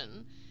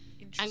fashion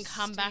and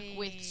come back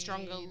with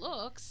stronger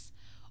looks?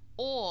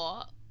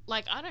 Or,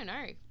 like, I don't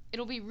know.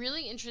 It'll be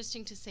really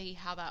interesting to see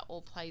how that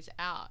all plays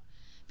out.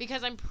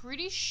 Because I'm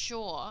pretty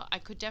sure, I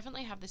could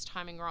definitely have this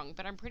timing wrong,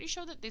 but I'm pretty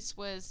sure that this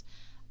was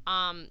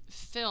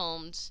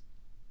filmed,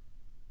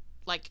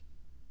 like,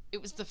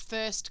 it was the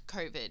first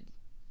COVID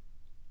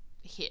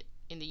hit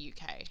in the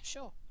UK.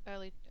 Sure.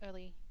 Early.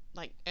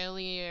 Like,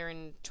 earlier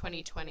in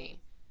 2020.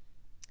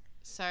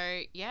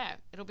 So, yeah,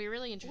 it'll be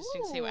really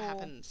interesting to see what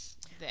happens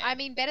there. I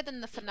mean, better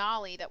than the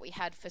finale that we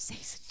had for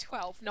season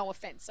 12. No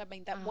offense. I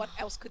mean, what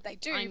else could they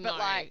do? I know. But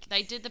like,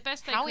 they did the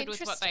best they how could with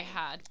what they interesting.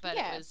 had, but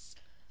Yeah. it was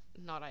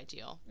not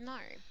ideal. No.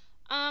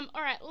 All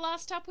right,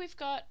 last up we've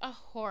got a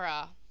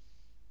horror.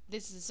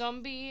 This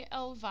zombie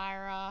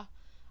Elvira.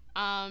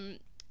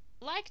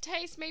 Like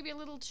Taste, maybe a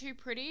little too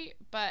pretty,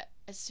 but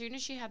as soon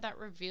as she had that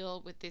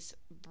reveal with this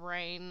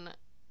brain,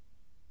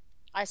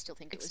 I still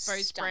think it was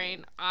exposed stunning.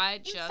 brain, I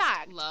just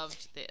fact,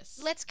 loved this.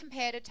 Let's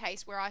compare to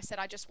Taste, where I said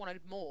I just wanted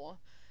more.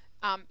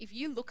 If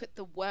you look at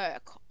the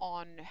work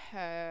on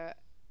her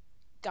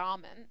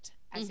garment,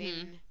 as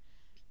in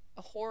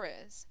a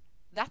horror's,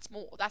 that's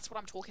more. That's what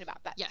I'm talking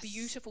about. That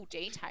beautiful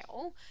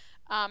detail.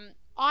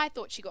 I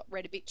thought she got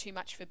read a bit too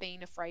much for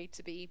being afraid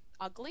to be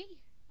ugly.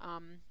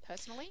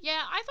 Personally.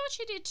 Yeah, I thought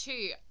she did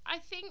too. I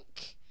think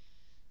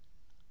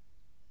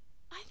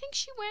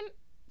she went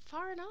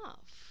far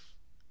enough.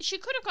 She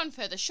could have gone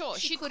further, sure.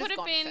 She could have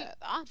been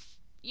further.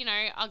 You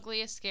know,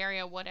 uglier,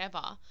 scarier,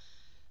 whatever.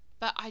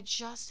 But I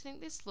just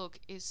think this look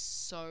is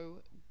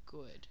so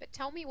good. But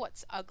tell me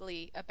what's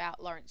ugly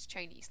about Lawrence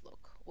Chaney's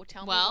look, or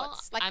tell me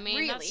what's like. I mean,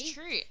 really, that's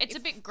true. It's a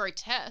bit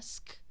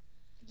grotesque.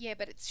 Yeah,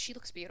 but she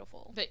looks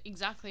beautiful. But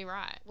exactly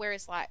right.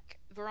 Whereas like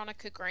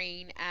Veronica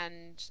Green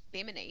and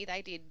Bimini,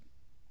 they did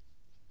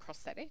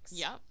prosthetics.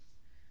 Yep.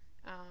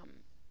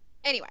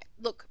 Anyway,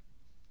 look,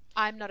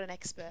 I'm not an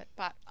expert,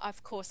 but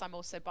of course I'm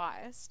also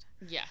biased.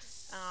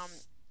 Yes.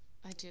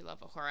 I do love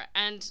a horror.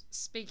 And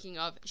speaking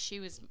of, she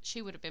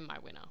would have been my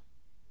winner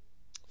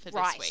for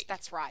this week.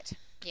 That's right.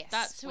 Yes.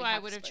 That's who I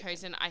would have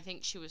chosen. I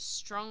think she was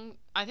strong.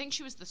 I think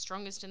she was the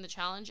strongest in the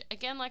challenge.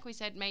 Again, like we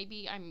said,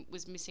 maybe I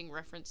was missing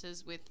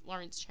references with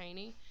Lawrence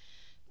Chaney,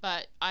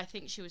 but I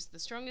think she was the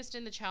strongest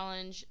in the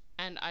challenge,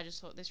 And I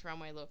just thought this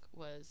runway look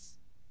was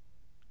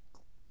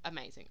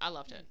amazing. I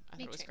loved it. I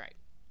thought it was great.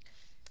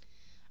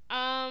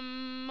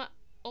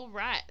 All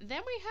right.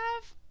 Then we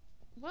have,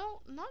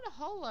 well, not a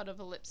whole lot of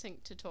a lip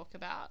sync to talk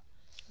about.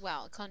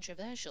 Well,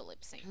 controversial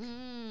lip sync.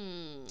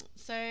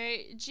 So,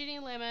 Ginny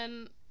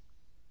Lemon,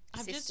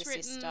 I've Sister, just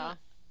written sister.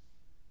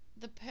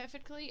 the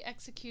perfectly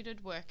executed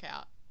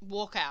walkout.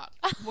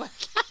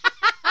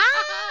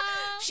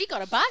 She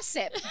got a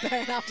bicep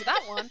burn after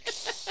that one.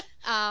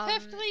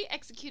 Perfectly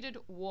executed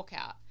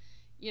walkout.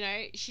 You know,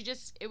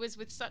 it was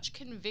with such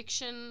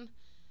conviction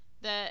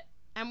that,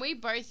 and we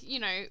both, you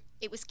know.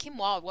 It was Kim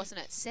Wilde,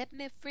 wasn't it? Set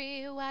me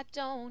free, why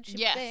don't you,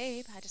 yes.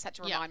 babe? I just had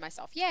to remind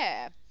myself.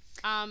 Yeah.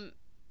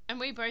 And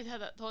we both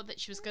had that thought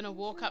that she was going to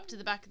walk up to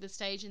the back of the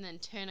stage and then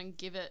turn and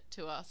give it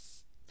to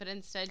us. But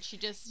instead she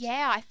just...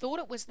 Yeah, I thought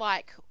it was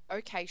like,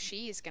 okay,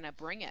 she is going to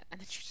bring it.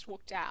 And then she just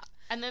walked out.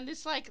 And then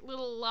this, like,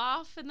 little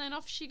laugh and then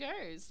off she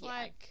goes. Yeah.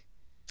 Like...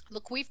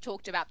 Look, we've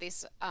talked about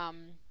this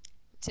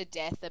to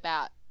death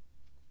about...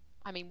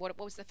 I mean, what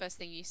was the first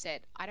thing you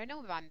said? I don't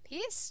know if I'm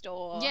pissed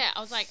or... Yeah,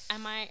 I was like,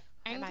 am I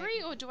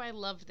angry or do I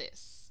love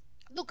this?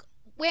 Look,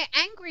 we're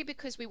angry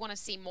because we want to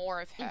see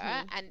more of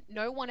her, and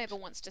no one ever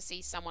wants to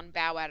see someone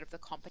bow out of the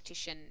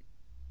competition.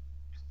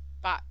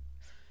 But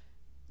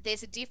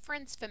there's a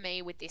difference for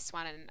me with this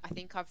one, and I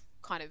think I've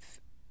kind of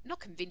not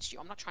convinced you.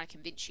 I'm not trying to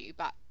convince you,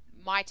 but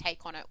my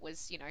take on it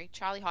was, you know,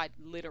 Charlie Hyde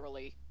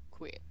literally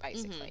quit,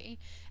 basically.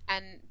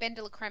 And Ben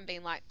de la Creme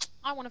being like,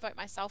 I want to vote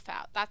myself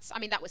out.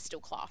 That was still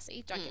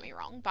classy, don't get me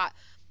wrong, but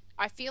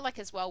I feel like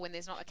as well when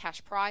there's not a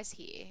cash prize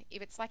here,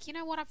 if it's like, you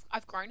know what,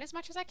 I've grown as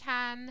much as I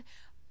can,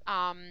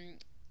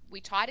 we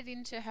tied it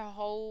into her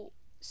whole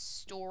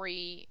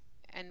story,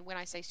 and when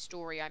I say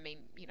story, I mean,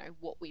 you know,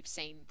 what we've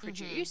seen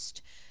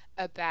produced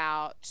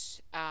about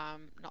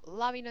not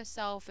loving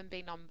herself and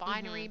being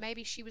non-binary.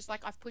 Maybe she was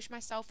like, I've pushed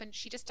myself, and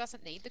she just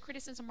doesn't need the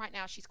criticism right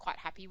now. She's quite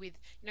happy with,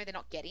 you know, they're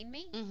not getting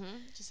me.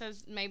 She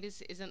says, maybe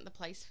this isn't the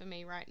place for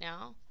me right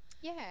now.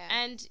 Yeah.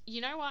 And you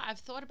know what? I've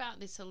thought about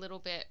this a little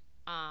bit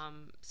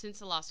since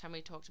the last time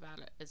we talked about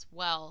it as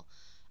well,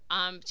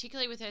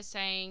 particularly with her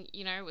saying,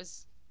 you know,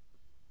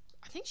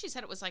 I think she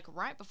said it was like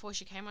right before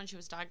she came on, she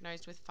was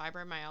diagnosed with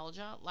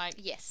fibromyalgia. Like,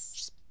 yes,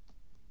 she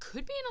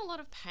could be in a lot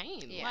of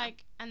pain. Yeah.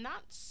 Like, and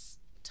that's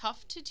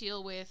tough to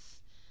deal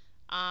with,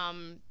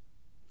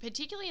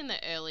 particularly in the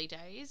early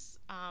days.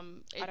 I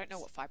don't know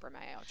what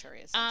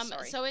fibromyalgia is. I'm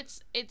sorry. So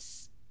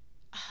it's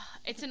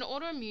an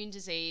autoimmune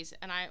disease,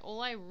 and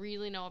all I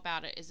really know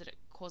about it is that it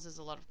causes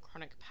a lot of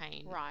chronic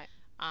pain. Right.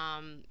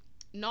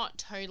 Not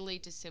totally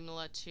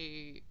dissimilar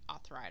to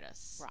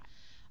arthritis. Right.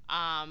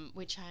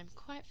 Which I'm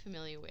quite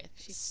familiar with.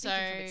 She's speaking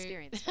from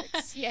experience,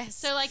 folks. Yes.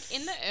 So, like,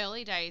 in the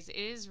early days, it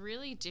is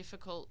really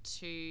difficult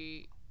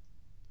to,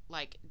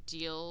 like,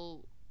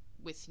 deal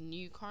with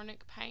new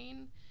chronic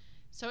pain.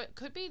 So it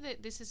could be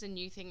that this is a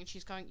new thing, and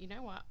she's going, you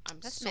know what,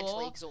 That's sore,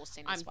 mentally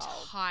exhausting as well.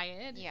 I'm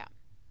tired. Yeah.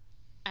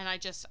 And I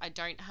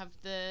don't have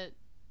the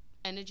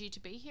energy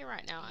to be here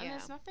right now. And Yeah.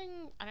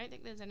 I don't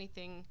think there's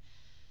anything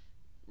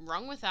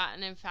wrong with that.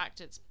 And in fact,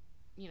 it's,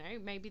 you know,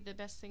 maybe the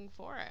best thing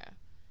for her.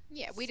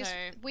 Yeah, we'd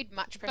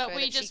much prefer but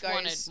we that just she goes,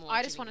 wanted more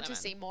I just Ginny wanted Lemon.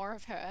 to see more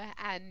of her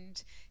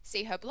and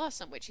see her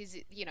blossom, which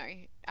is, you know,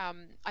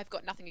 I've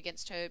got nothing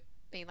against her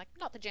being like,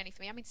 not the journey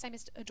for me. I mean, same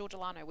as Adore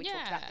Delano, we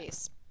talked about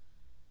this.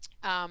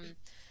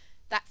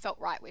 That felt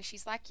right, where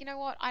she's like, you know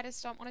what, I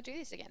just don't want to do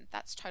this again.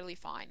 That's totally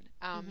fine.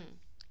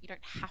 You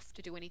don't have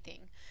to do anything.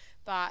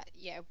 But,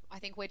 yeah, I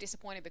think we're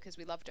disappointed because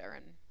we loved her,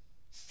 and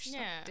she's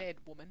not dead,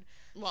 woman.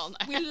 Well,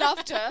 no. We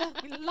loved her.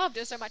 We loved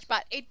her so much.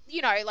 But, it,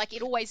 you know, like,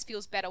 it always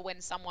feels better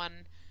when someone...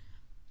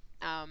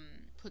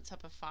 puts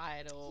up a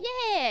fight or...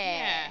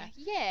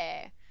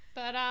 Yeah.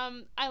 But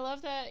I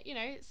love that, you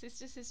know,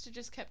 Sister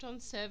just kept on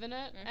serving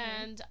it,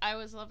 and I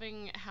was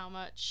loving how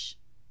much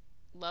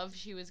love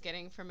she was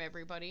getting from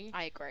everybody.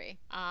 I agree.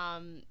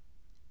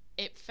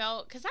 It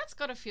felt... Because that's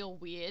got to feel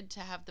weird to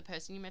have the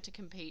person you meant to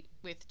compete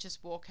with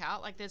just walk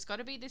out. Like, there's got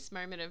to be this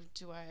moment of,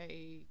 do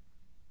I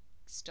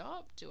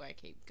stop? Do I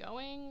keep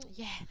going?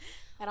 Yeah.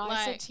 And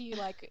I said to you,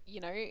 like,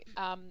 you know,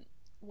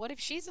 what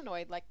if she's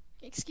annoyed? Like,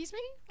 excuse me?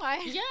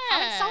 Like,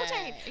 I'm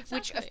insulting. Exactly.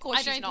 Which, of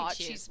course, she's not.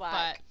 She's like,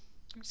 but...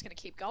 I'm just going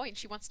to keep going.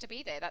 She wants to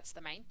be there. That's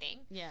the main thing.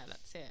 Yeah,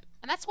 that's it.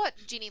 And that's what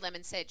Ginny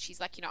Lemon said. She's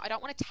like, you know, I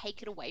don't want to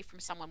take it away from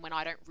someone when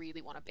I don't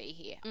really want to be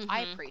here.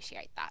 I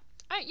appreciate that.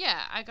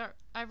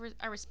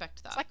 I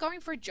respect that. It's like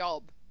going for a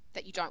job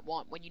that you don't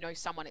want when you know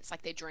someone, it's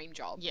like their dream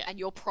job. Yeah. And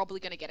you're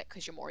probably going to get it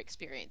because you're more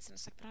experienced. And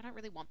it's like, but I don't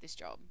really want this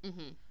job. Well,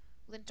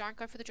 then don't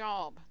go for the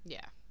job.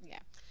 Yeah. Yeah.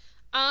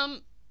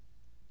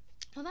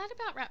 Well, that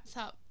about wraps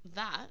up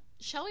that.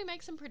 Shall we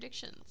make some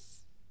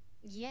predictions?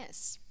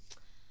 Yes.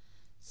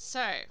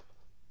 So.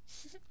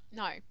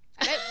 No, I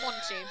don't want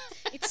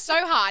to. It's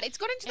so hard. It's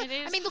got into the...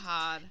 It is I mean, look,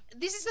 hard.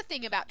 This is the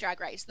thing about Drag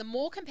Race. The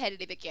more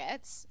competitive it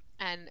gets,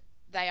 and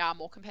they are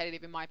more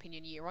competitive, in my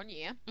opinion, year on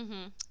year.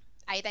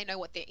 A, they know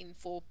what they're in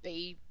for.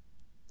 B,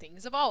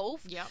 things evolve.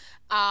 Yep.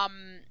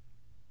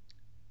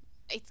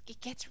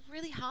 It gets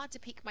really hard to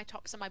pick my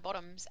tops and my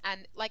bottoms.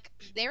 And, like,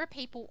 there are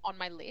people on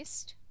my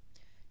list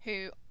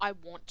who I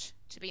want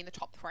to be in the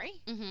top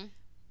 3. Mm-hmm.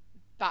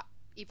 But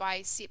if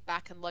I sit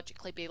back and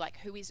logically be like,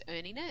 who is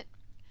earning it?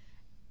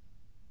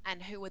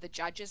 And who are the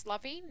judges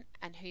loving?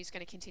 And who's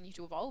going to continue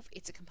to evolve?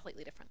 It's a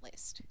completely different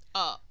list.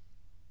 Oh,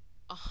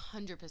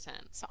 100%.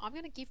 So I'm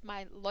going to give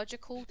my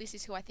logical, this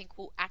is who I think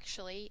will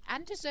actually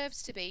and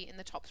deserves to be in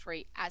the top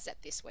 3 as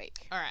at this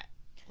week. All right.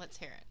 Let's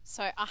hear it.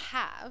 So I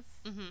have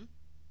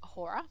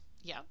A'Whora.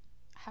 Yeah.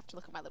 I have to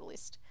look at my little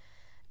list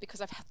because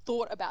I've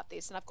thought about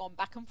this and I've gone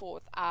back and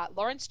forth.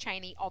 Lawrence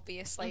Chaney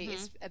obviously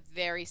is a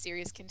very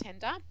serious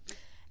contender,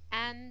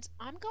 and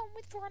I'm going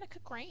with Veronica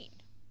Green.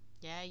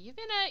 Yeah, you've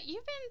been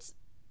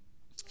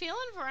feeling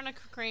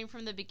Veronica Green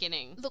from the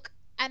beginning. Look,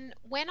 and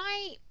when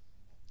I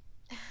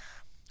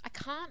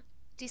can't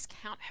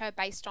discount her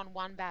based on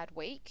one bad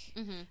week.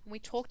 Mm-hmm. And we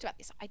talked about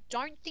this. I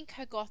don't think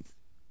her goth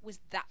was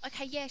that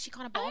okay. Yeah, she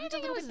kind of bombed a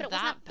little bit, but it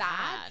that wasn't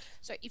bad.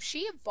 So if she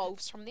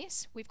evolves from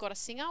this, we've got a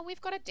singer,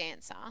 we've got a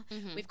dancer,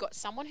 we've got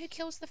someone who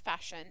kills the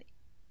fashion.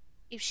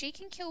 If she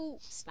can kill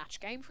Snatch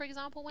Game, for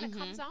example, when it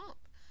comes up,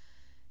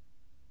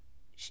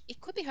 it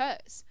could be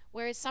hers.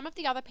 Whereas some of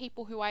the other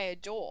people who I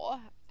adore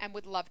and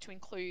would love to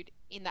include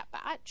in that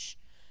batch,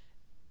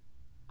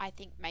 I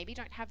think maybe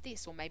don't have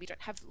this or maybe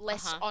don't have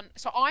less on.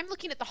 So I'm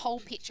looking at the whole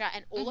picture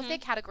and all of their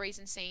categories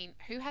and seeing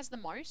who has the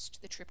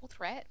most, the triple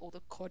threat or the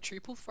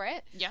quadruple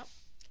threat. Yep.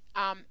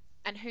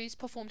 And who's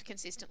performed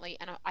consistently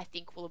and I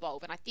think will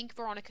evolve. And I think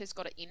Veronica's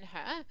got it in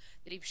her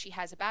that if she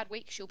has a bad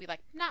week, she'll be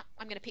like, nah,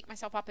 I'm going to pick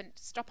myself up and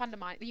stop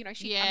undermining. You know,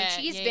 she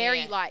is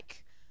very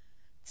like,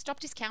 stop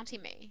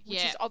discounting me,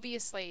 which is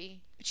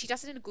obviously, but she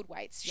does it in a good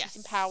way. She's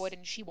empowered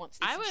and she wants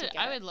this.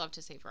 I would love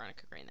to see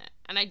Veronica Green there.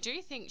 And I do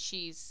think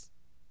she's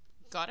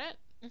got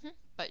it,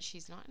 but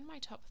she's not in my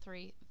top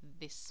 3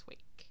 this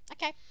week.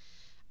 Okay.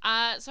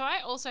 So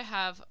I also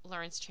have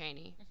Lawrence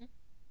Chaney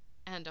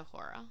and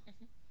A'Whora.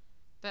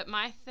 But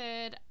my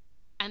third,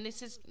 and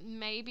this is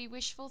maybe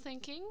wishful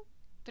thinking,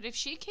 but if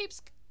she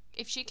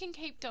can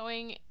keep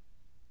going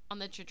on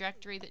the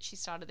trajectory that she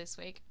started this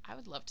week, I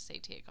would love to see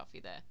Tia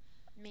Kofi there.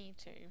 Me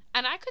too.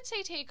 And I could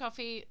see Tia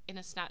Kofi in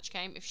a Snatch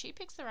Game if she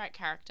picks the right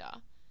character.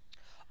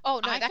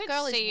 Oh no, that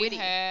girl is witty.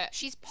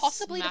 She's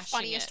possibly the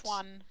funniest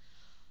one.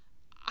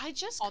 I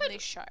just on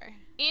this show.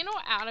 In or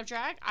out of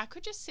drag, I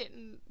could just sit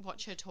and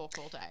watch her talk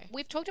all day.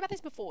 We've talked about this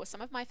before. Some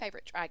of my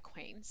favourite drag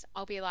queens,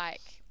 I'll be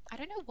like, I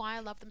don't know why I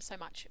love them so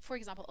much. For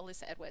example,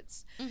 Alyssa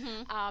Edwards.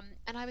 And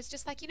I was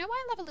just like, you know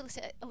why I love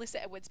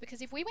Alyssa Edwards?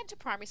 Because if we went to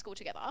primary school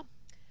together,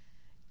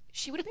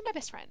 she would have been my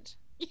best friend.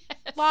 Yes.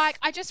 Like,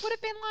 I just would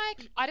have been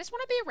like, I just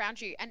want to be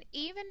around you. And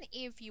even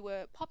if you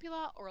were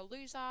popular or a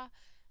loser,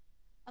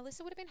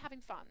 Alyssa would have been having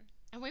fun.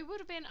 And we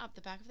would have been up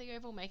the back of the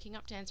Oval making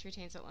up dance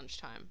routines at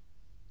lunchtime.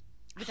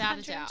 Without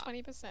a doubt.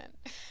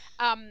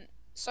 120%.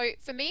 So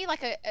for me,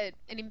 like a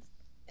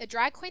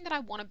drag queen that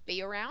I want to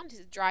be around is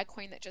a drag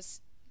queen that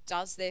just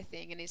does their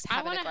thing and is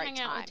having a great time. I want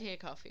to hang out with Tia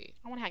Kofi.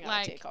 I want to hang out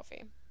with Tia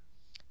Kofi.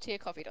 Tia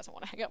Kofi doesn't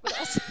want to hang out with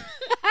us.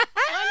 Why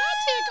not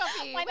Tia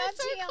Kofi? Why not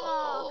Tia?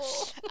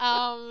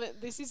 Cool.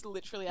 This is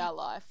literally our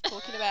life,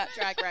 talking about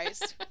Drag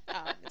Race.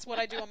 It's what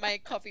I do on my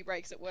coffee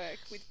breaks at work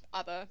with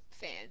other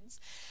fans.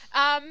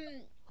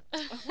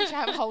 Which I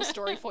have a whole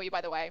story for you,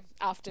 by the way,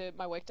 after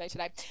my workday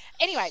today.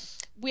 Anyway,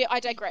 I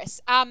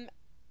digress.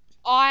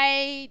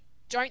 I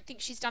don't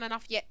think she's done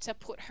enough yet to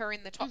put her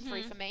in the top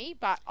 3 for me,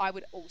 but I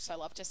would also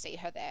love to see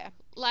her there.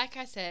 Like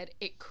I said,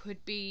 it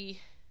could be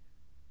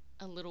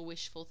a little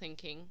wishful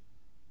thinking,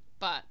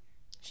 but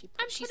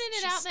I'm putting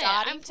it out there.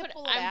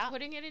 I'm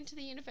putting it into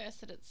the universe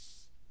that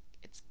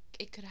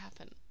it could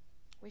happen.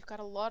 We've got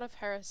a lot of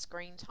her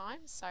screen time,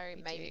 so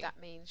maybe that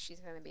means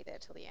she's going to be there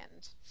till the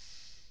end.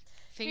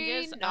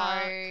 Fingers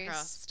are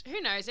crossed.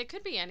 Who knows? It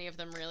could be any of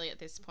them really at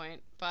this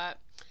point, but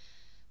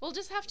we'll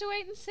just have to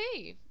wait and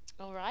see.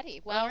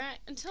 Alrighty. Well, all right.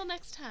 Until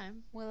next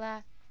time.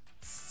 We'll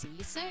see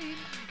you soon.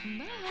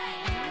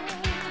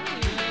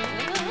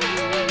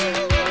 Bye.